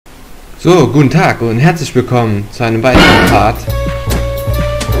So, guten Tag und herzlich willkommen zu einem weiteren Part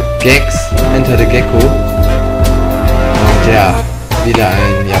Gags hinter der Gecko. Und ja, wieder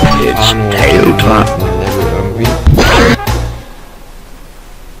ein Japano-Level irgendwie.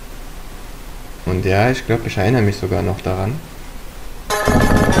 Und ja, ich glaube, ich erinnere mich sogar noch daran.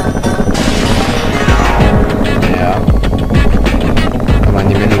 Ja. Aber an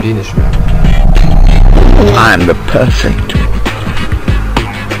die Melodie nicht mehr. I'm the perfect.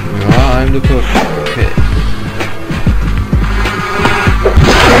 Ja, I'm the perfect. Okay.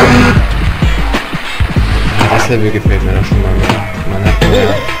 Ja, das Level gefällt mir doch schon mal mehr. Man hat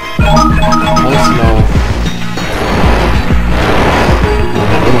mehr Auslauf. Man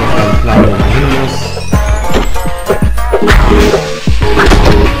hat ungefähr einen Plan, wo man hin muss.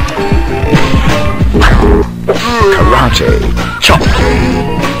 Karate. Chop.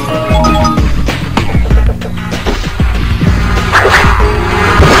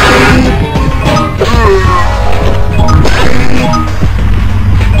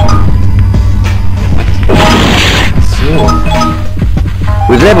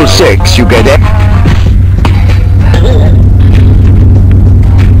 With level 6 you get it.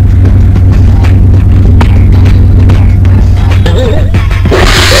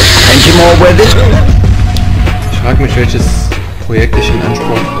 Plenty more where this. Ich frage mich, welches Projekt ich in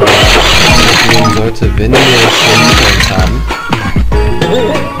Anspruch nehmen sollte, wenn wir schon hinter uns haben.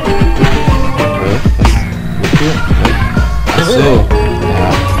 Was? Wofür? Ach so. Ja,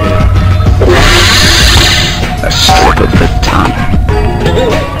 okay. A slip of the tongue.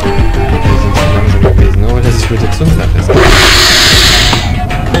 Wir sind zu langsam gewesen, nur weil er sich mit der Zunge da festgehalten hat.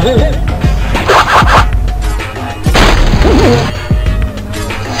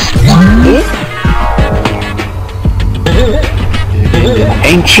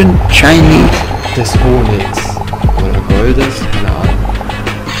 Ancient Chinese. Des Honigs. Oder Goldes, keine Ahnung.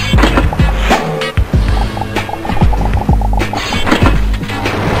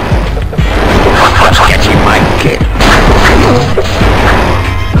 Just getting my kick.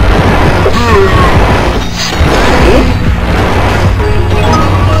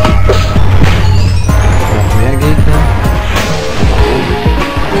 Noch mehr Gegner.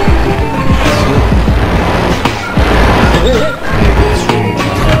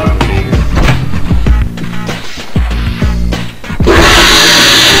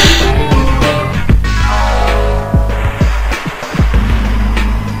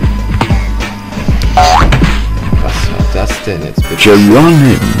 Denn jetzt bitte?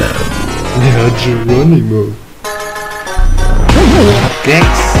 Geronimo. Ja, Geronimo.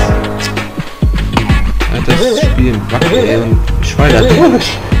 Gags. Ja, das Spiel wackelt ey, und ich fall da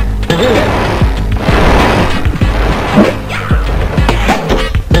durch.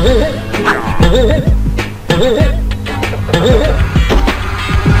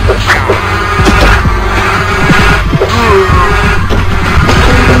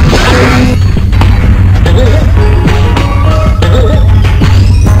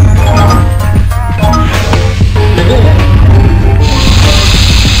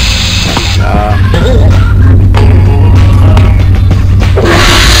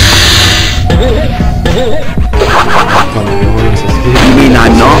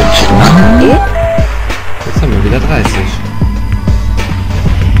 Jetzt haben wir wieder 30.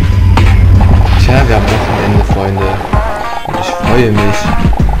 Tja, wir haben Wochenende, Freunde. Und ich freue mich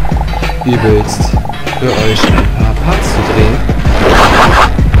übelst für euch ein paar Parts zu drehen.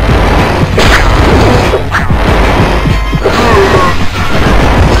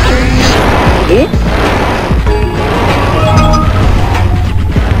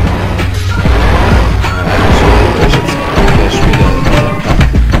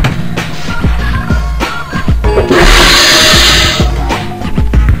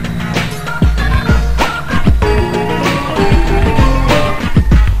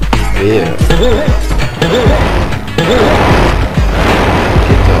 Geht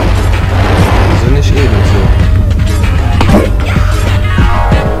doch. Wieso nicht ebenso?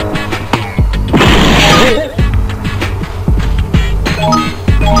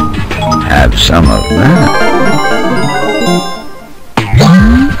 Have some of that.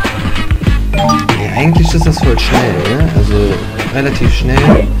 Ja, eigentlich ist das voll schnell, ne? Also relativ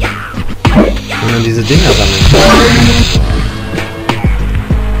schnell, wenn man diese Dinger sammeln kann.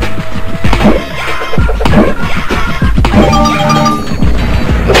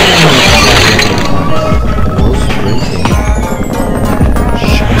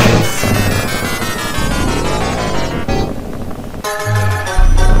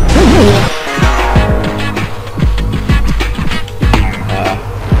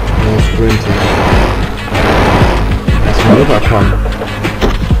 Erstmal rüberkommen.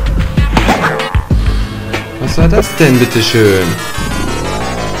 Was war das denn, bitteschön?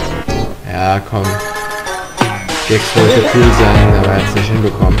 Ja, komm. Gex wollte cool sein, aber er hat es nicht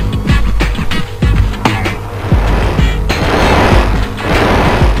hinbekommen.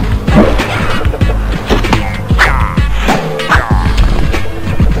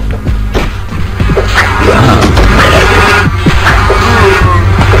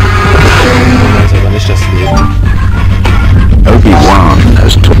 Das ist aber nicht das Leben. Obi-Wan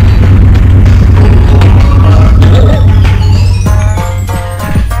has told.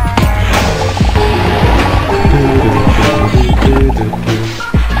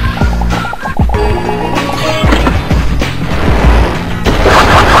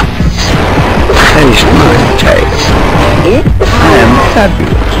 Taste my taste. I am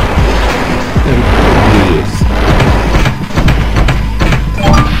fabulous.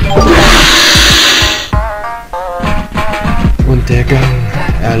 Und der Gang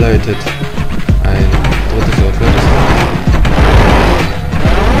erläutert ein drittes oder viertes Mal.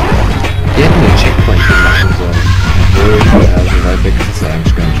 Die hätten den Checkpoint hier machen sollen. Obwohl, ja, so weit weg ist es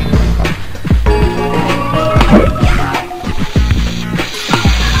eigentlich gar nicht angekommen.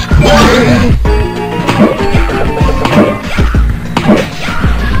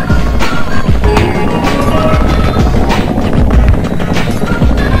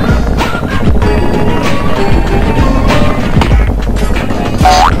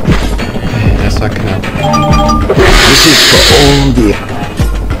 Das war knapp. This is for all the...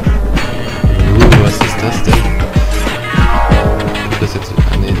 Was ist das denn? Das jetzt...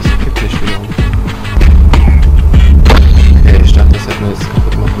 Ah ne, das kippt nicht wieder um. Okay, ich dachte, das hätten wir jetzt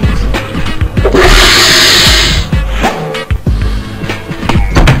kaputt machen müssen.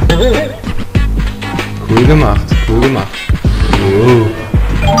 Cool gemacht, cool gemacht. Wow.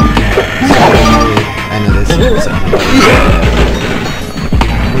 Einer der Siebs an.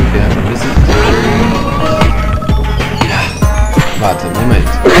 Und wir haben ein bisschen... Ja, warte, Moment.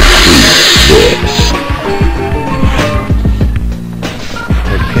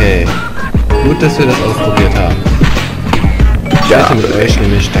 Okay. Gut, dass wir das ausprobiert haben. Ich wette mit euch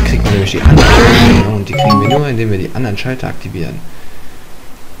nämlich, da kriegt man nämlich die anderen Schalter, und die kriegen wir nur, indem wir die anderen Schalter aktivieren.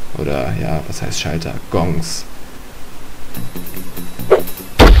 Oder, ja, was heißt Schalter? Gongs.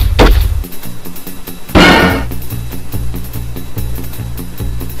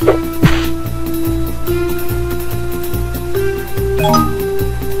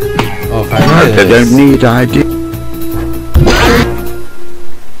 Auf einmal I don't need idea.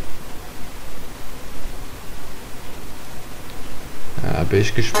 Ja, bin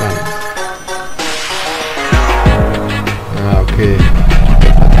ich gespannt. Ah, okay.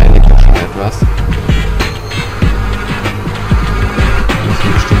 Verteidigt doch schon etwas.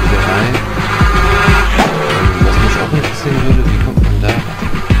 Müssen bestimmt hier rein. Was mich auch interessieren würde, wie kommt man da rein?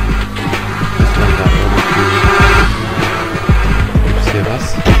 Muss man da irgendwie... Gibt's hier was?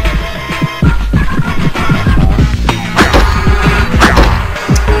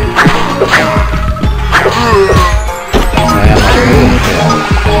 Naja, mal ungefähr.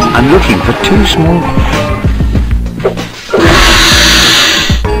 I'm looking for two small...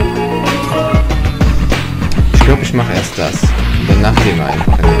 Ich glaube, ich mache erst das. Und danach gehen wir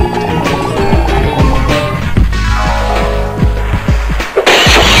einfach in den Tempel.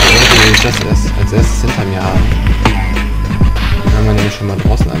 Irgendwie will ich das erst als erstes hinter mir haben. Dann haben wir nämlich schon mal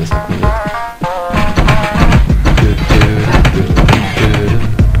draußen alles erkundet.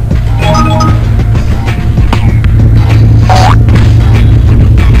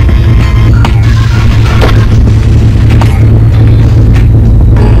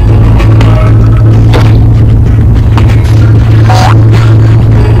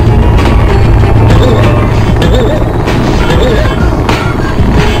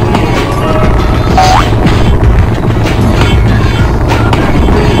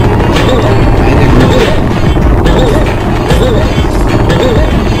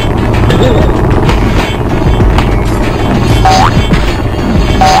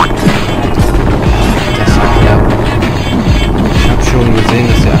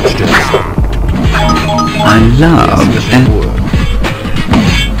 I love and...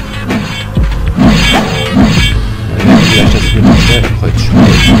 Vielleicht das mit dem Steuerkreuz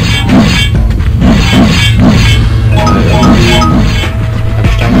spielt. Irgendwie habe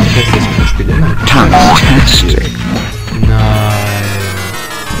ich damals fest, dass ich das Spiel immer mit Fantastic. Nein.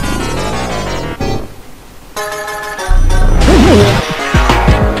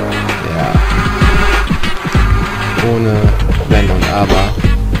 Ja. Ohne Wenn und Aber.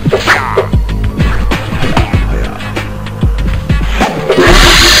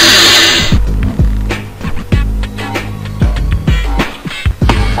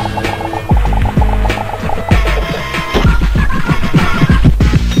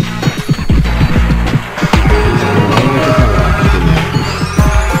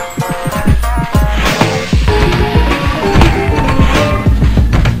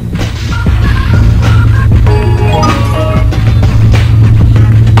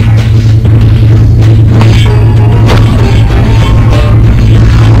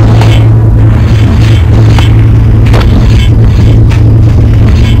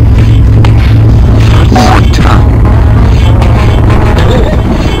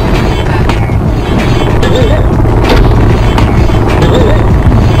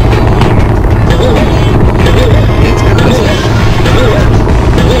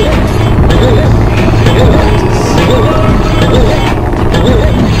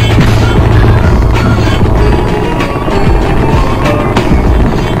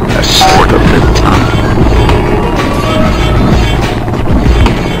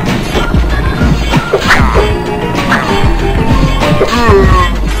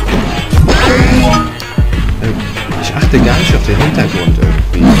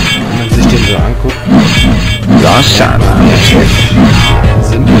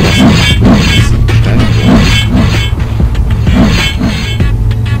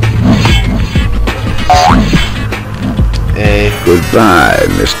 Goodbye,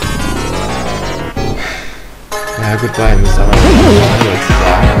 Mr. Ja, goodbye, Mr.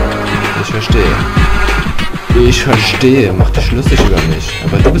 Ich verstehe. Ich verstehe. Mach dich lustig über mich.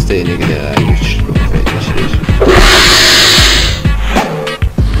 Aber du bist derjenige, der eigentlich gefällt, nicht ich.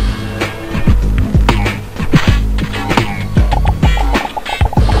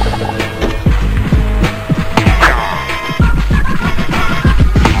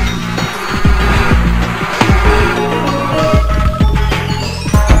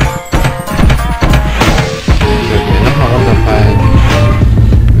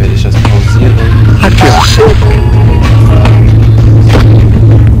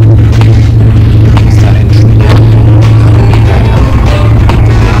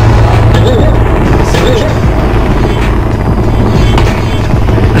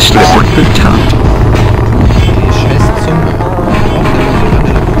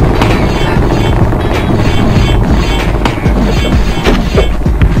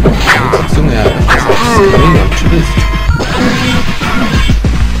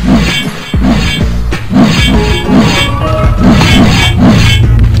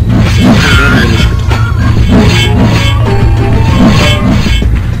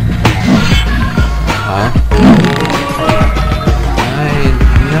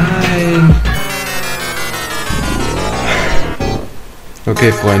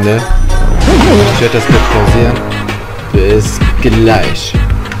 Okay, Freunde. Ich werde das kurz pausieren. Bis gleich.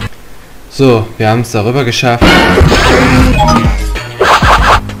 So, wir haben es darüber geschafft.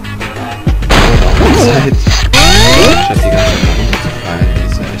 Zeit. Statt die ganze Zeit runterzufallen.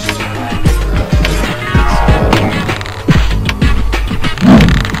 Das ist ja echt.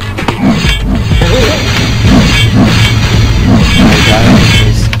 Egal,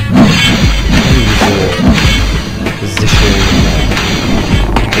 diese Sicherung.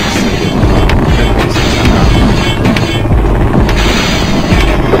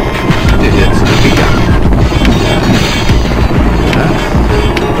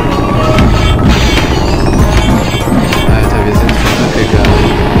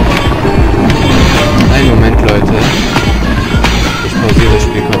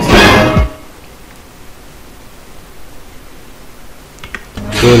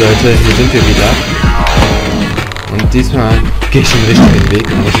 So Leute, hier sind wir wieder. Und diesmal gehe ich den richtigen Weg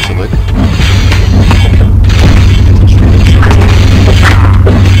und nicht zurück.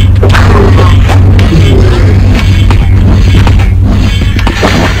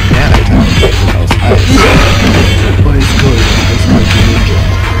 Ja, Alter, wir sind aus Eis. Eiskalt, eiskalt Ninja.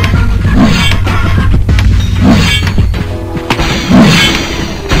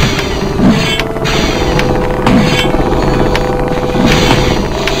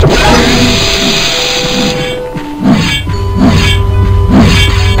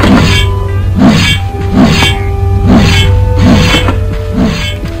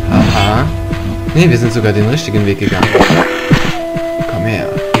 Ne, wir sind sogar den richtigen Weg gegangen. Komm her.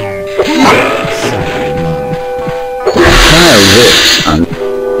 So, Mann.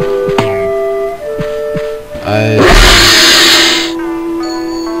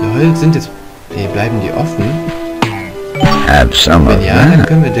 Lol, sind jetzt... Ne, bleiben die offen? Wenn ja, dann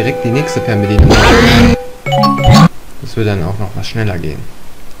können wir direkt die nächste Fernbedienung machen. Das wird dann auch noch was schneller gehen.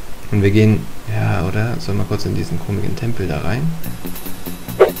 Und wir gehen... Ja, oder? Sollen wir kurz in diesen komischen Tempel da rein?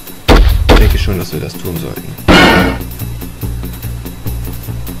 Ich denke schon, dass wir das tun sollten.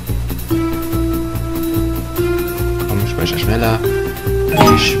 Komm, speicher schneller.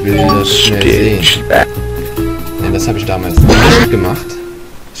 Ich will das schnell sehen. Denn das habe ich damals nicht gemacht.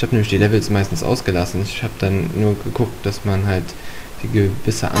 Ich habe nämlich die Levels meistens ausgelassen. Ich habe dann nur geguckt, dass man halt die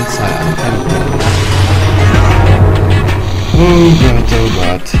gewisse Anzahl an Tempeln hat. Oh Gott, oh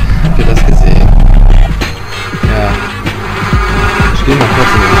Gott. Habt ihr das gesehen? Ja. Ich gehe mal kurz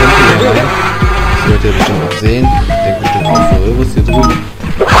in den Tempel hier rein. Das werdet ihr bestimmt auch sehen. Ich denke bestimmt auch für Euros hier drüben.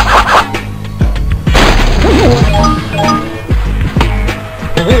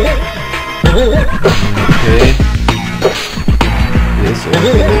 Okay. Hier ist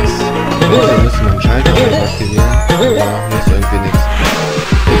irgendwie nichts. Wir müssen einen Schalter oder was aktivieren. Aber hier ist irgendwie nichts.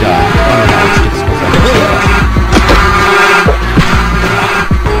 Egal. Wir haben einen Einstiegsbus lassen.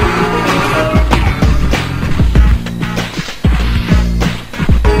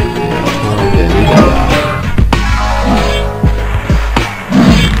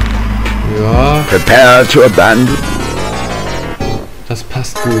 Prepare to abandon. Das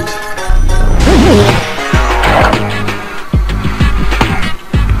passt gut.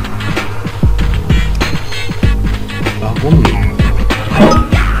 Warum?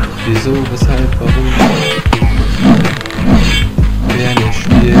 Wieso? Weshalb? Warum? Wer nicht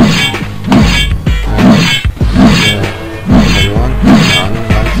spielt, verloren.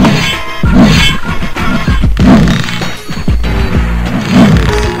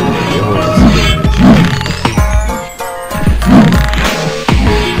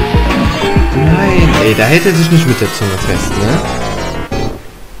 da hält er sich nicht mit der Zunge fest, ne?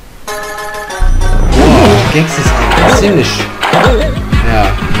 Boah, Gecko ist ein ziemlich, ja,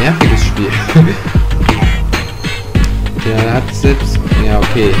 nerviges Spiel. Der hat selbst, ja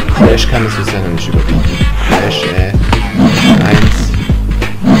okay, Flash kann es bisher noch nicht überbieten. Flash, 1.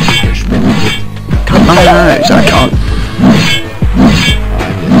 Der Spender mit. Cut my eyes, I can't.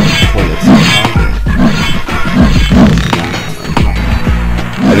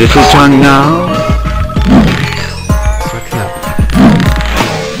 A little tongue now. Das war knapp.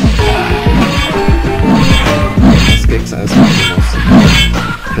 Das Gecko alles machen muss.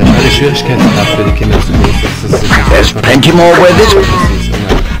 Vielleicht war die Schwierigkeitsgrad für die Kinder zu groß. Das ist There's plenty more where this.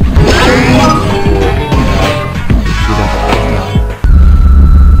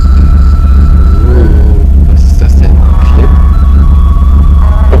 Was ist das denn? Clip?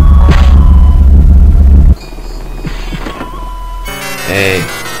 Ey.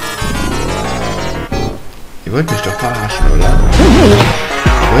 Ihr wollt mich doch verarschen, oder?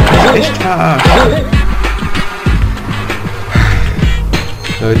 Ihr wollt mich echt verarschen.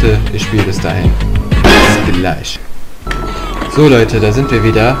 Leute, ich spiele bis dahin. Bis gleich. So Leute, da sind wir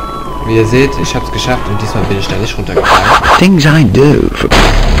wieder. Wie ihr seht, ich hab's geschafft und diesmal bin ich da nicht runtergefallen. Things I do.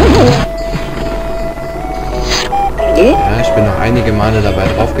 Ja, ich bin noch einige Male dabei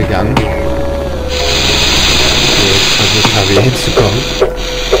draufgegangen. Wo ich versucht habe, hier hinzukommen.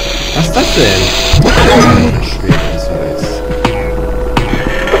 Was ist das denn? Schwer, das war jetzt.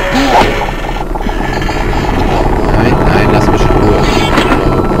 Nein, nein, lass mich in Ruhe.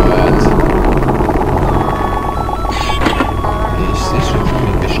 Ich sehe schon,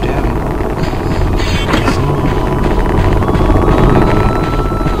 wie wir sterben. So.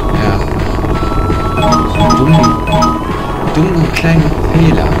 Ja. So dummen kleinen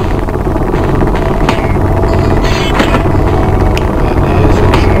Fehler.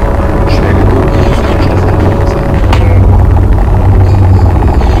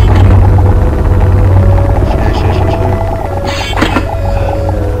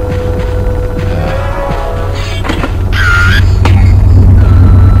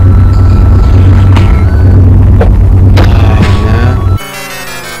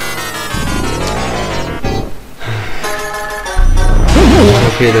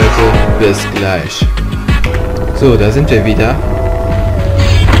 Okay Leute, bis gleich. So, da sind wir wieder.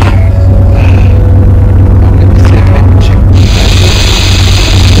 Warum gibt es hier keinen Checkpoint?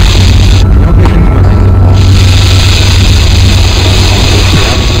 Ja, okay, könnte man einen gebrauchen.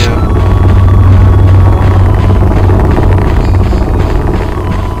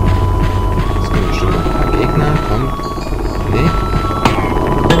 Es kommen bestimmt noch ein paar Gegner. Kommt. Nee?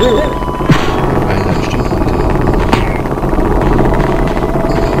 Wir fallen da bestimmt runter.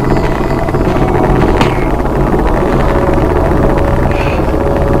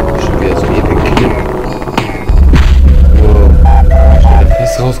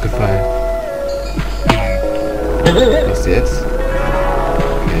 Rausgefallen. Was jetzt?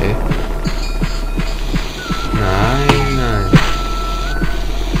 Okay. Nein, nein.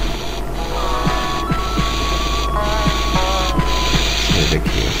 Schnell weg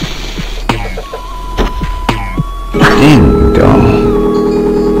hier. Bingo.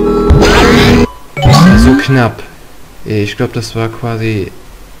 Das war so knapp. Ich glaube, das war quasi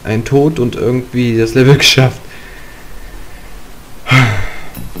ein Tod und irgendwie das Level geschafft.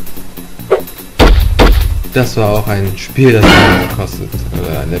 Das war auch ein Spiel, das mich gekostet.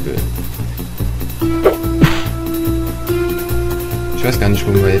 Oder ein Level. Ich weiß gar nicht,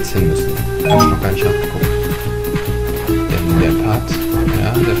 wo wir jetzt hin müssen. Hab ich noch gar nicht nachgeguckt. Der Part.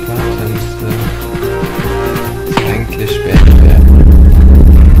 Ja, der Part, der müsste eigentlich beendet werden.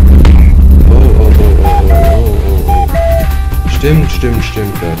 Oh. Stimmt,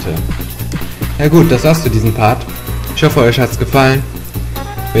 Leute. Ja gut, das war's zu diesem Part. Ich hoffe, euch hat's gefallen.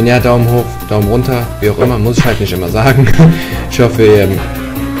 Wenn ja, Daumen hoch, Daumen runter, wie auch immer, muss ich halt nicht immer sagen. Ich hoffe,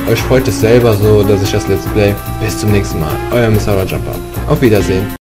 euch freut es selber so, dass ich das Let's Play. Bis zum nächsten Mal. Euer Mr. Jumper. Auf Wiedersehen.